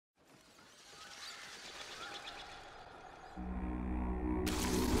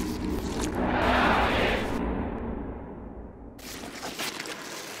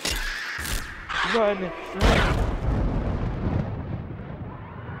Run! Run!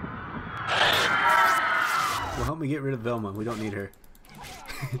 Well, help me get rid of Velma. We don't need her.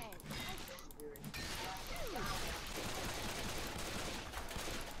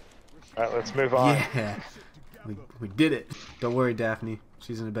 Alright, let's move on. Yeah. We did it. Don't worry, Daphne.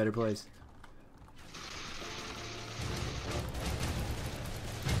 She's in a better place.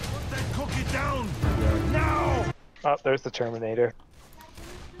 Put that cookie down! Yeah. Now! Oh, there's the Terminator.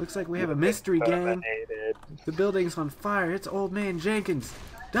 Looks like we have a mystery gang. Terminated. The building's on fire. It's Old Man Jenkins.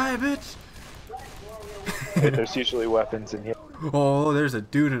 Die, bitch! Hey, there's usually weapons in here. Oh, there's a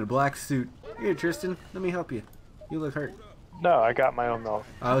dude in a black suit. Here, Triston. Let me help you. You look hurt. No, I got my own milk.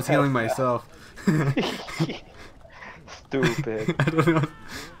 I was healing myself. Stupid. I don't know.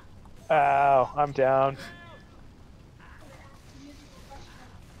 Ow, I'm down.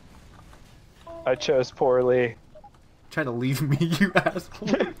 I chose poorly. Try to leave me, you asshole.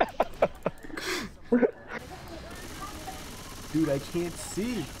 Dude, I can't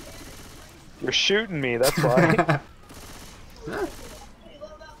see. You're shooting me, that's why.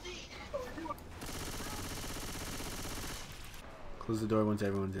 Close the door once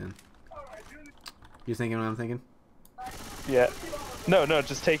everyone's in. You thinking what I'm thinking? Yeah. No,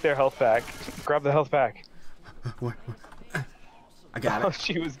 just take their health back. Grab the health back. What? I got Oh, it.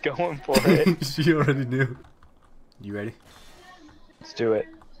 she was going for it. She already knew. You ready? Let's do it.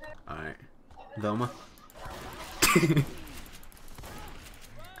 Alright. Velma?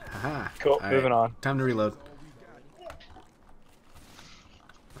 Haha. Cool, All right. moving on. Time to reload.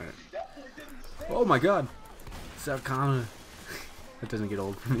 Alright. Oh my god! Sarkana. That doesn't get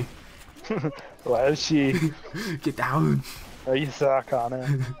old for me. Why is she? Get down! Are you suck on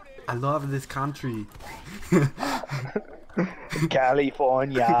it? I love this country.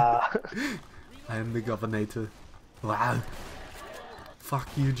 California. I am the governor. Wow. Fuck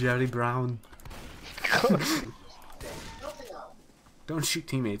you, Jerry Brown. Don't shoot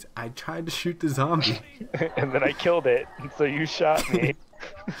teammates. I tried to shoot the zombie. And then I killed it, and so you shot me.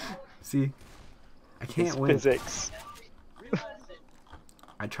 See? I can't It's win. physics.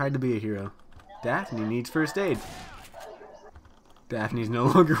 I tried to be a hero. Daphne needs first aid. Daphne's no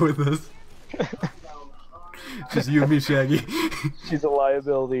longer with us. Just you and me, Shaggy. She's a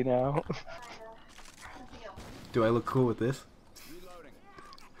liability now. Do I look cool with this?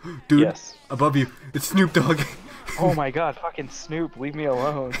 Dude, Yes. above you. It's Snoop Dogg. Oh my god, fucking Snoop, leave me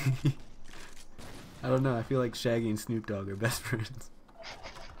alone. I don't know. I feel like Shaggy and Snoop Dogg are best friends.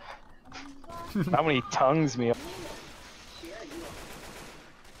 How many tongues me?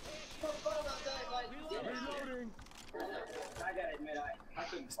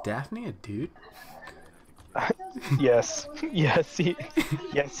 Is Daphne a dude? Yes. Yes, she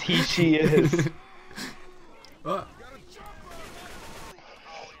is. Oh.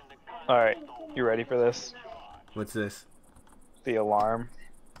 Alright, you ready for this? What's this? The alarm.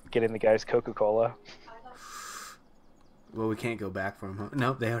 Getting the guy's Coca-Cola. Well, we can't go back for him, huh?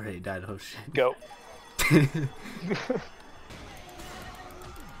 Nope, they already died. Oh, shit. Go.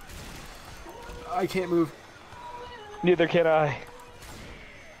 I can't move. Neither can I.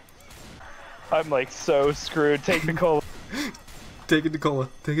 I'm like so screwed. Take the cola. Taking the cola.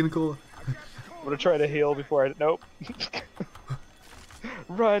 Taking the cola. I'm gonna try to heal before I. Nope.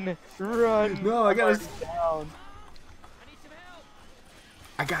 Run! Run! No, I gotta. I'm down.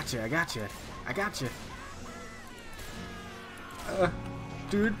 I got you. I got you. I got you.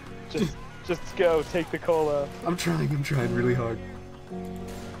 Dude. Just go. Take the cola. I'm trying really hard.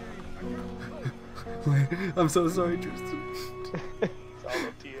 I'm so sorry, Tristan. It's all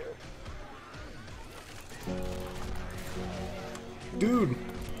up to you. Dude,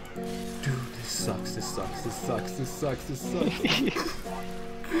 this sucks. This sucks. This sucks. This sucks. This sucks.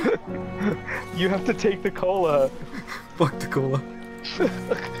 You have to take the cola. Fuck the cola.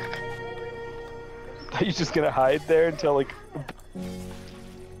 Are you just gonna hide there until like?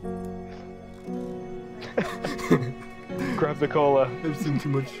 Grab the cola. I've seen too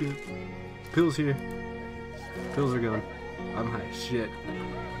much shit. Pills here. Pills are gone. I'm high as shit.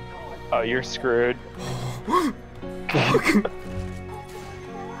 Oh, you're screwed. Fuck.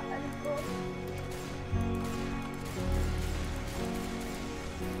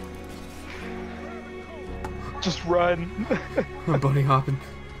 Just run. I'm bunny hopping.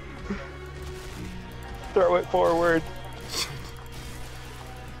 Throw it forward.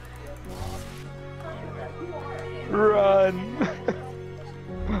 Run.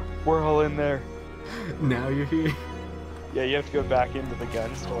 We're all in there. Now you're here. Yeah, you have to go back into the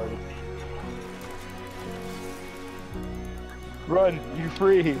gun store. Run, you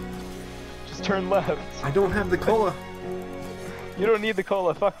free. Just turn left. I don't have the cola. You don't need the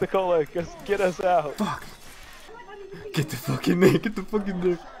cola. Fuck the cola. Just get us out. Fuck. Get the fucking there. Get the fucking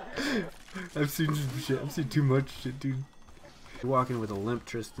there. I've seen some shit. I've seen too much shit, dude. You're walking with a limp,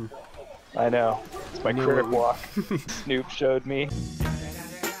 Triston. I know. It's my You know crib what walk. Snoop showed me.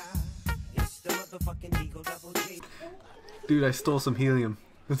 Dude, I stole some helium.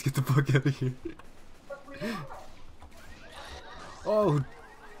 Let's get the fuck out of here. Oh.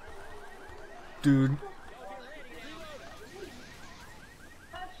 Dude.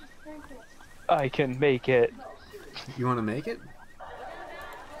 I can make it. You want to make it?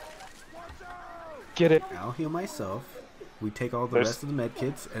 Get it. I'll heal myself. We take all the There's- rest of the med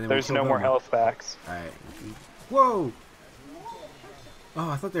kits, and then There's we kill no more Velma. health packs. Alright. Whoa! Oh,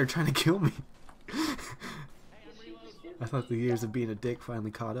 I thought they were trying to kill me. I thought the years of being a dick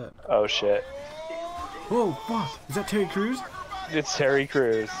finally caught up. Oh shit. Whoa, fuck! Is that Terry Crews? It's Terry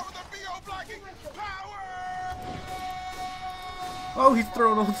Crews. Oh, he's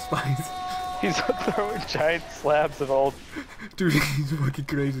throwing old spies. He's throwing giant slabs of old. Dude, he's fucking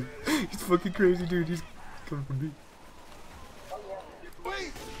crazy. He's fucking crazy, dude. He's coming for me.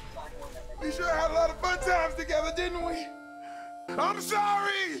 Wait! We sure had a lot of fun times together, didn't we? I'm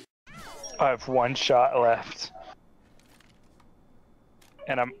sorry! I have one shot left.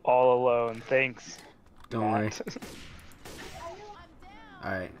 And I'm all alone. Thanks. Don't worry. Matt.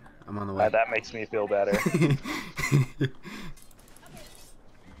 Alright, I'm on the way. That makes me feel better.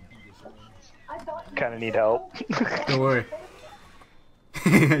 Kinda need help. Don't worry.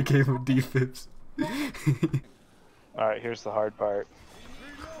 I gave him defibs. Alright, here's the hard part.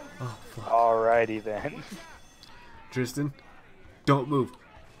 Oh, fuck. Alrighty then. Triston, don't move.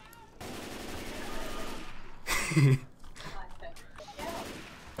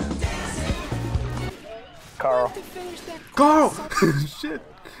 Carl. Carl! Shit!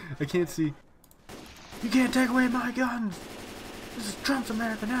 I can't see. You can't take away my guns! This is Trump's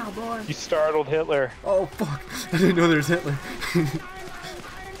America now, boy! You startled Hitler. Oh, fuck! I didn't know there was Hitler.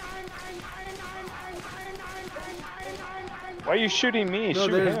 Why are you shooting me? No,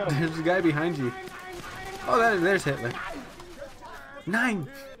 Shoot him. there's a guy behind you. Oh, there's Hitler. 9!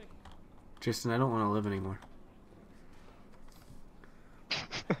 Triston, I don't want to live anymore.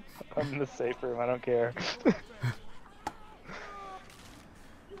 I'm in the safe room, I don't care.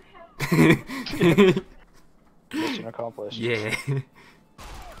 Mission accomplished. Yeah.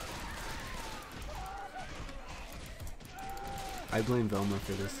 I blame Velma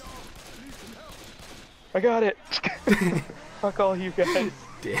for this. I got it! Fuck all you guys.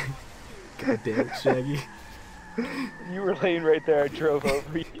 Damn. God damn it, Shaggy. You were laying right there, I drove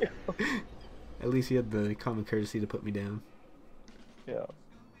over you. At least you had the common courtesy to put me down. Yeah.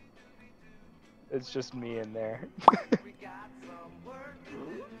 It's just me in there.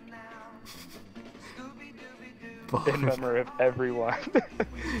 Fuck. In memory of everyone.